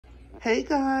Hey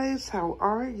guys, how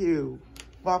are you?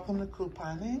 Welcome to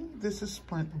Couponing. This is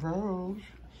Sprint Rose.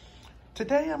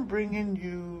 Today I'm bringing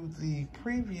you the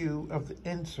preview of the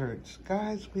inserts.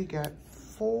 Guys, we got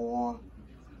four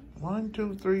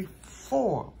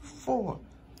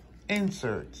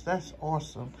inserts. That's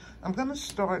awesome. I'm gonna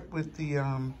start with the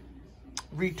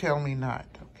RetailMeNot,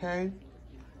 okay?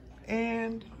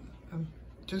 And I'm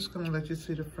just gonna let you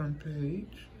see the front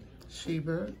page.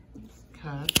 Sheba,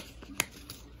 cat.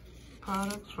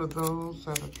 Products for those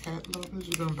that are cat lovers.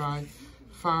 You're gonna buy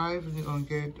 5 and you're gonna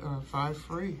get 5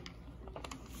 free.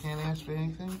 Can't ask for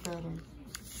anything better.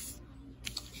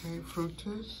 Okay,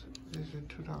 Fruitas is your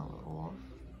 $2 off.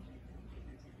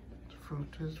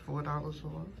 Fruitas, $4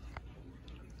 off.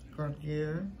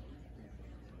 Garnier,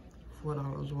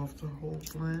 $4 off the whole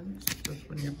blend. That's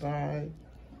when you buy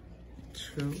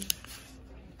 2.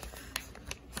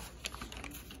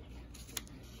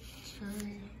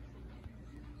 Okay.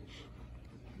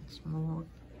 More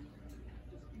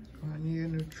Garnier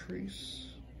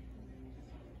Nutrice.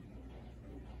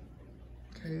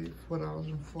 Okay, $4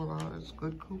 and $4,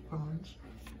 good coupons.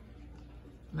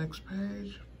 Next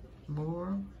page,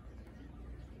 more.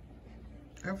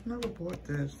 I've never bought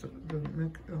this, the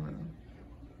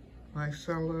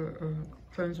micellar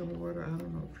cleansing water. I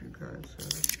don't know if you guys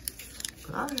have it,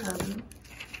 but I have it.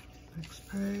 Next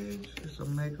page is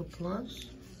Omega Plus,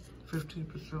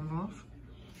 15% off.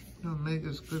 Omega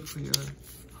is good for your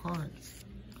heart.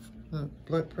 The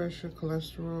blood pressure,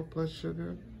 cholesterol, blood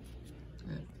sugar,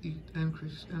 and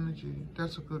increased energy.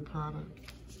 That's a good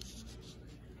product.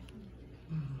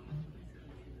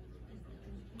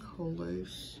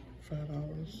 Colace,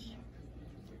 $5.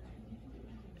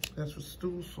 That's for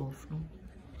stool softener.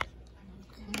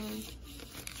 Okay.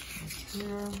 Up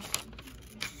here,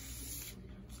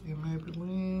 your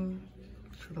Maybelline,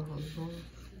 $2 off.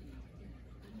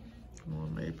 More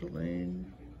Maybelline.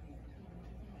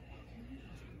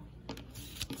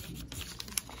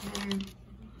 Okay.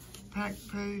 Pack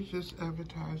page is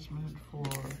advertisement for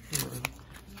here.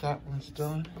 That one's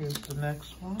done. Here's the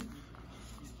next one.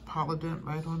 Polydent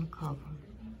right on the cover.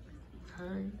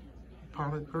 Okay.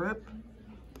 Polygrip.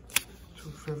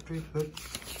 $2.50. Good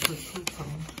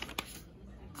coupons.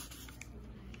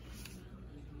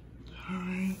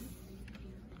 Alright.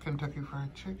 Kentucky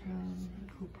Fried Chicken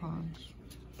coupons.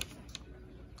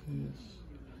 Here's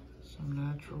some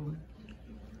natural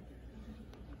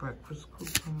breakfast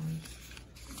coupons.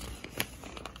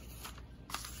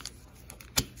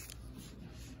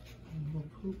 More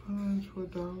coupons for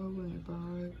 $1 when you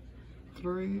buy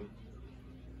 3.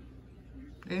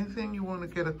 Anything you want to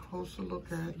get a closer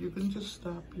look at, you can just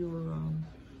stop your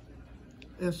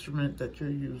instrument that you're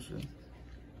using.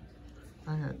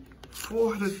 I had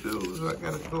 4 to do, so I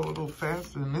gotta go a little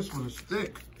faster, and this one is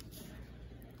thick.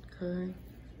 Okay.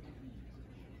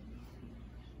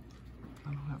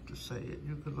 I don't have to say it.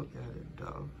 You could look at it.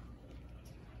 Dove.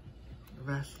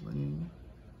 Vaseline,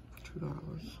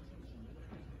 $2.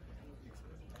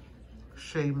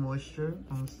 Shea Moisture.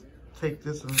 I'm going to take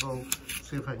this and go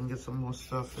see if I can get some more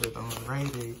stuff at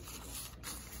Rite Aid.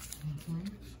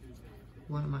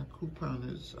 One of my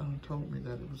couponers told me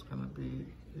that it was going to be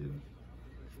here.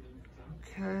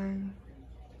 Okay.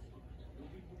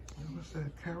 What's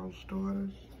that? Carol's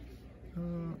Daughters?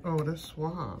 Oh, that's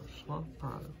Suave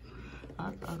product.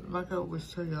 Like I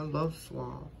always tell you, I love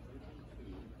Suave.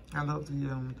 I love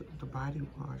the body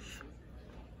wash.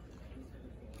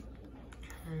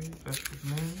 Okay, that's for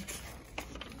men.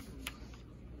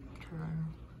 Okay,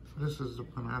 so this is the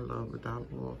one I love, $1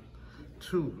 off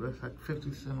 2. That's like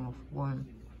 50 cents off 1.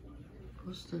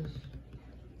 What's this?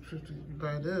 50. You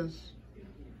buy this,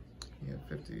 you get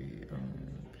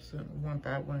 50% 1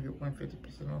 buy 1 get 1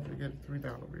 50% off. You get a $3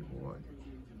 reward.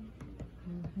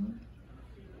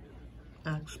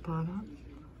 Axe product.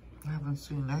 I haven't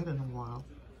seen that in a while.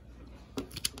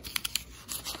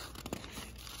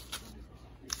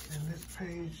 And this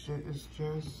page is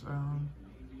just,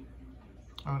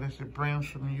 oh, that's a branch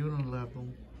from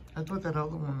Unilevel. I thought that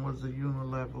other one was a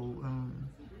Unilevel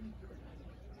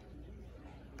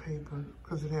paper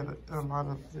because it had a lot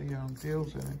of the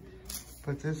deals in it.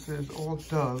 But this is all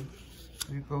Dove.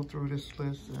 So you go through this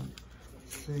list and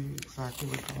see exactly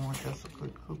what you want. That's a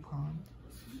good coupon.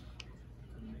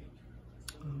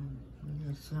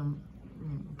 There's some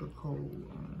the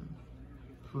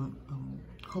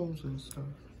coals and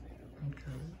stuff.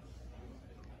 Okay.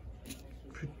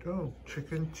 Oh,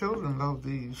 chicken. Children love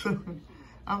these.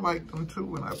 I liked them too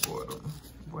when I bought them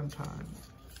one time.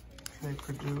 Okay,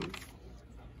 Purdue.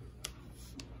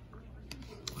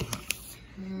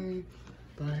 Okay,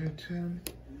 biotin.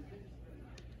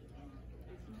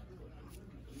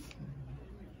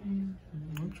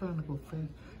 I'm trying to go fast.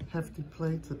 Hefty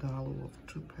plates, $1 off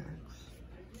 2 packs.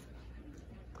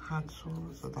 Hot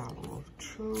sauce, $1 off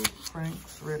 2.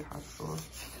 Frank's red hot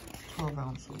sauce, 12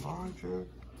 ounce or larger.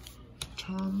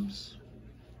 Tums.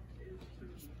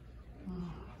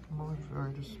 More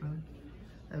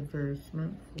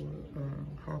advertisement for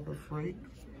Harbor Freight.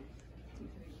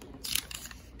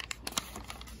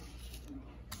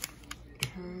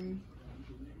 Okay.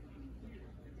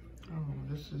 Oh,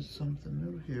 this is something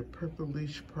new here. Purple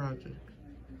Leash Project.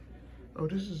 Oh,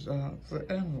 this is for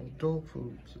animal dog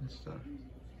foods and stuff.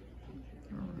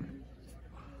 All right.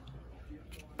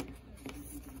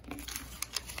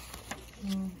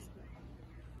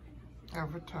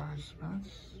 Advertisements.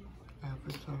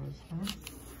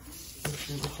 Let's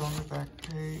see what's on the back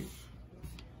page.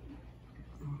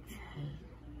 Okay.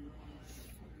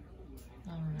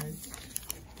 All right.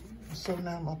 So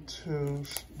now I'm up to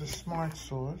the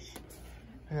SmartSource.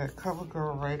 I got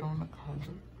CoverGirl right on the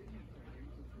cover.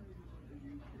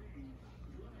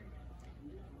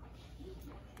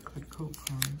 Good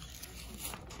coupons.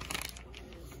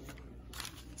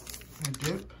 A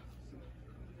dip.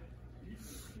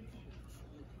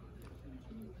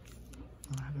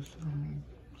 Madison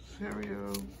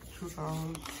cereal,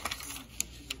 $2.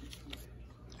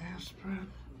 Aspirin.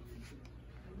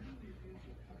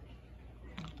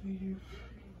 Leave.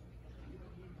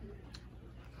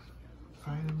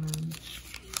 Vitamins.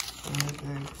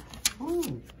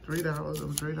 Ooh, $3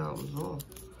 and $3 off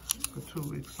for 2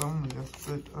 weeks only. That's a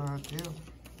good deal.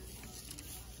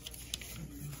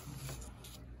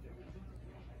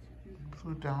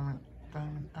 Food diamond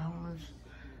almonds.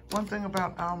 One thing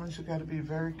about almonds, you got to be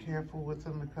very careful with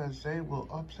them because they will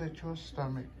upset your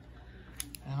stomach.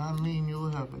 And I mean, you'll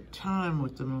have a time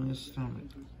with them on your stomach.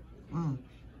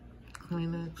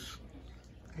 Kleenex,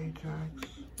 Ajax,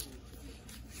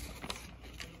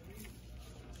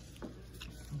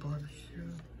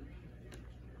 barbecue.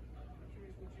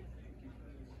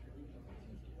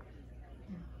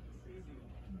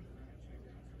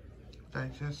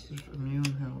 Digestive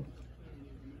immune health.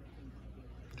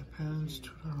 Depends,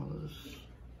 $2.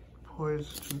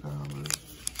 Poise, $2.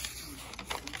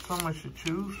 So much to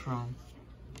choose from.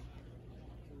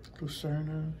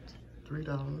 Lucerna,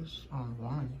 $3 on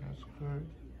one. That's good.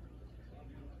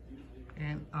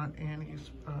 And Aunt Annie's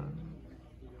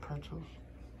pretzels.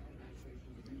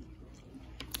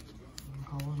 A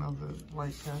whole nother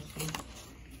White Castle.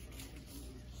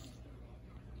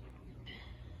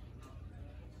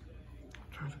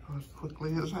 Try to go as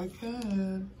quickly as I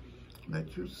can.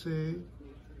 Let you see.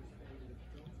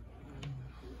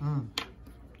 I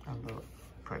love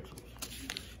pretzels.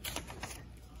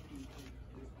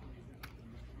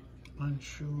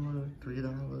 Unsure,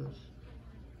 $3.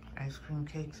 Ice cream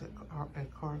cakes at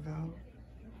Carvel.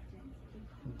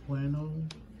 Bueno.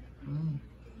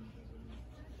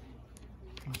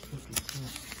 That's 50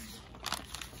 cents.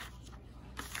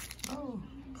 Oh,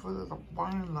 for the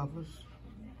wine lovers.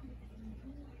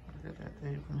 Look at that, they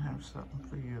even have something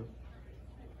for you.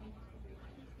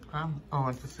 Oh,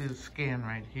 and to see the scan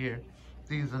right here.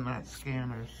 These are not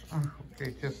scanners.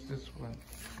 Okay, just this one.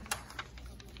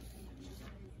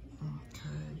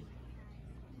 Okay.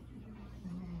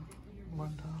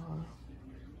 $1.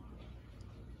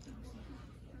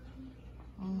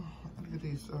 Look at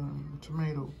these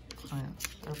tomato plants.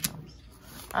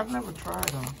 I've never tried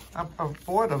them. I've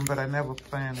bought them, but I never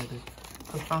planted it.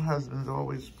 Because my husband's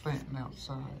always planting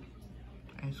outside.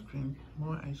 Ice cream,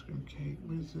 more ice cream cake.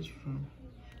 Where's this from?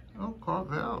 Oh,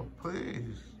 Carvel,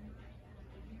 please.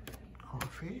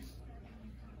 Coffee.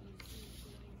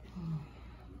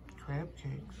 Crab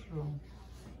cakes,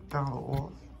 $1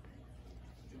 off.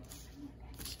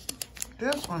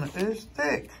 This one is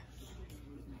thick.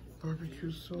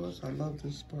 Barbecue sauce. I love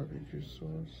this barbecue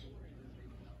sauce.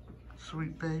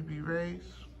 Sweet Baby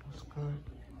Ray's. That's good.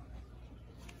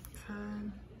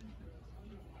 Okay.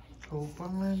 Cold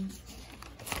woman.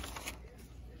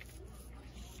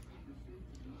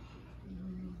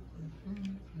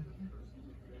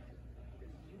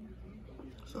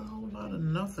 There's a whole lot of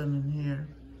nothing in here.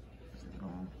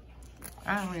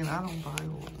 I mean, I don't buy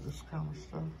all of this kind of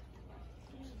stuff.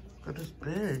 But it's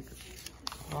big.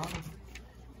 A lot of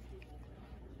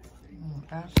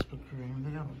aspirin.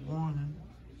 They got a warning.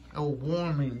 Oh,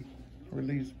 warming.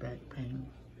 Relieves back pain.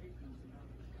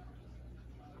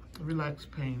 Relax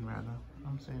pain, rather.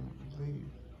 I'm saying relieve.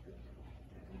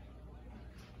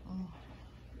 Oh.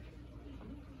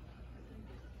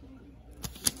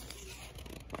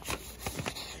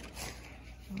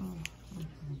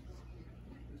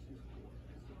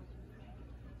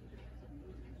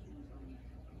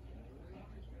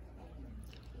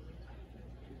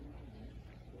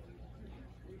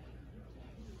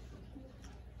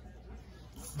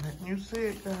 You see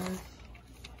it, guys.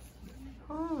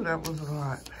 Oh, that was a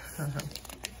lot.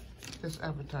 This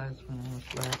advertisement on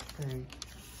this last page.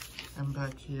 And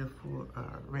back here for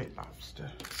Red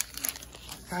Lobster.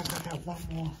 Guys, I got one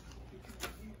more.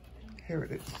 Here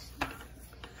it is.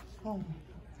 Oh,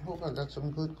 I hope I got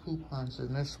some good coupons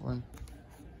in this one.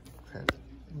 Okay,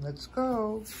 let's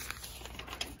go.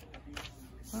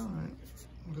 All right,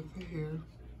 look at here.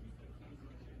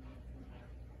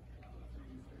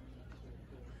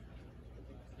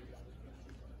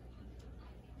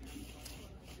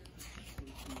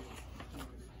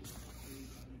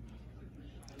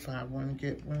 Buy one,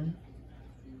 get one.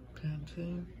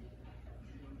 Pantene.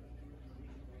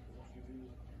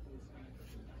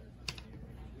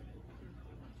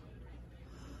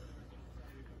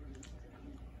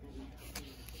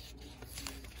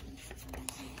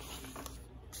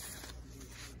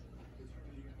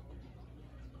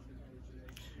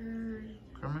 Okay,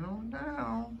 coming on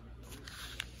down.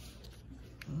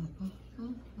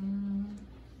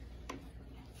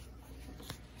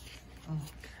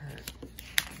 Okay.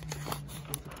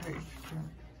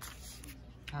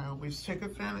 I always take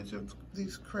advantage of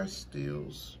these Crest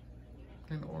deals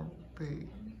in Oral B.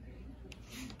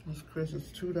 This Crest is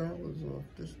 $2 off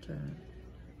this time.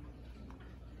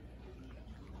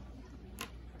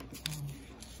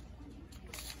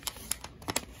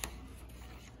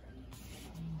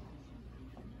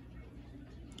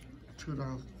 $2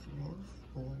 off,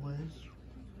 always.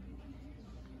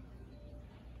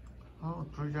 Oh,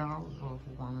 $3 off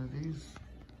one of these.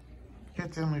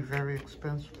 Get them very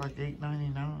expensive, like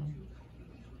 $8.99.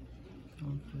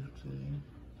 $1.50.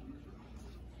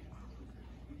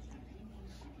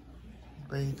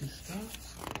 Baby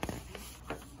stuff.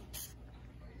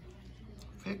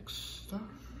 Fix stuff.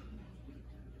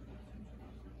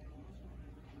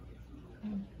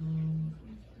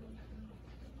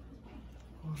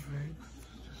 Oh, Vicks,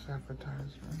 just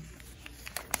advertisement.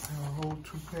 A whole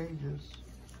 2 pages.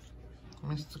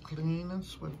 Mr. Clean and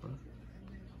Swiffer.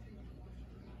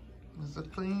 Mr.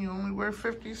 Clean, you only wear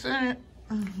 50 cents.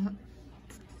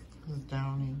 It's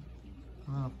Downy.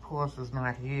 And of course, it's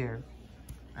not here.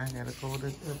 I gotta go to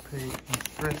their page and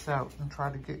stress out and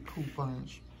try to get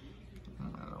coupons.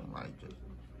 I don't like it.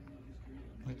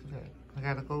 Look at that. I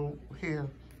gotta go here,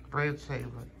 Bread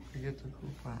Saver, to get the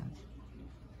coupons.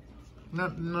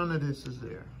 None of this is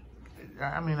there.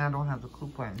 I mean, I don't have the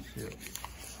coupons here.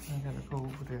 I gotta go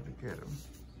over there to get them.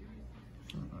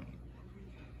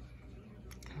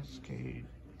 Cascade.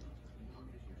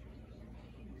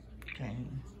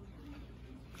 Game.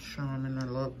 Charmin, I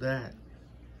love that.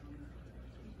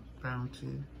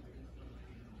 Bounty.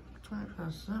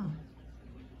 25 cents.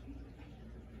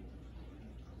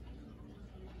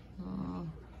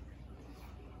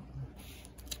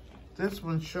 This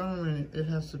one Charmin, it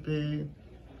has to be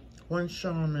one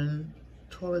Charmin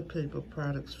toilet paper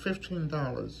products,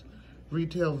 $15,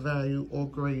 retail value or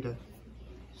greater.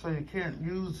 So you can't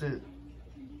use it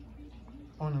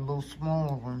on the little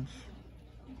smaller ones.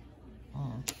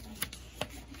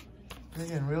 They're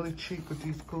getting really cheap with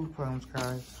these coupons,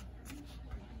 guys.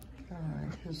 All right,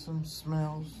 here's some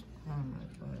smells. Oh my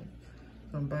God.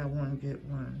 Gonna buy one, get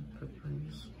one,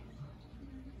 Caprice.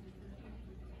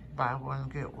 Buy one,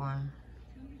 get one.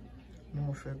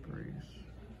 More Febreze.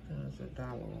 There's $1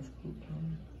 off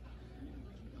coupon.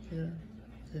 Here,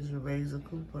 there's your razor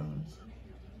coupons.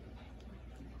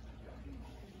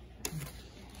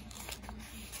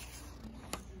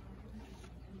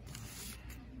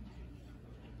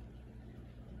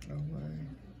 No way.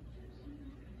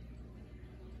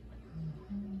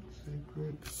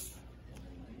 Secrets.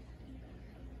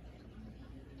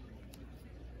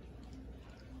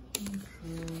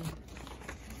 Okay.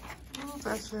 Oh,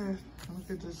 that's it. Look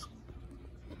at this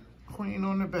queen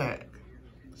on the back.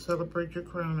 Celebrate your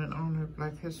crown and honor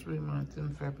Black History Month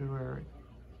in February.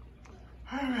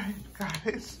 All right,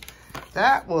 guys.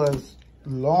 That was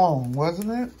long,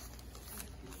 wasn't it?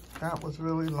 That was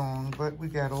really long, but we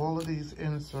got all of these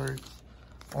inserts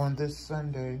on this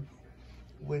Sunday,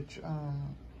 which,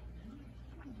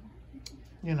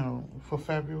 you know, for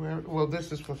February. Well,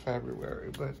 this is for February,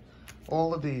 but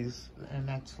all of these, and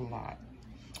that's a lot.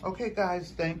 Okay,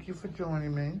 guys, thank you for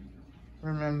joining me.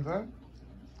 Remember,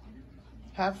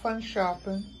 have fun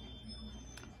shopping,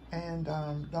 and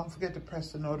don't forget to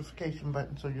press the notification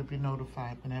button so you'll be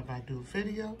notified whenever I do a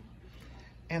video,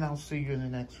 and I'll see you in the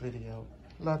next video.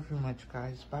 Love you much,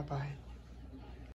 guys. Bye-bye.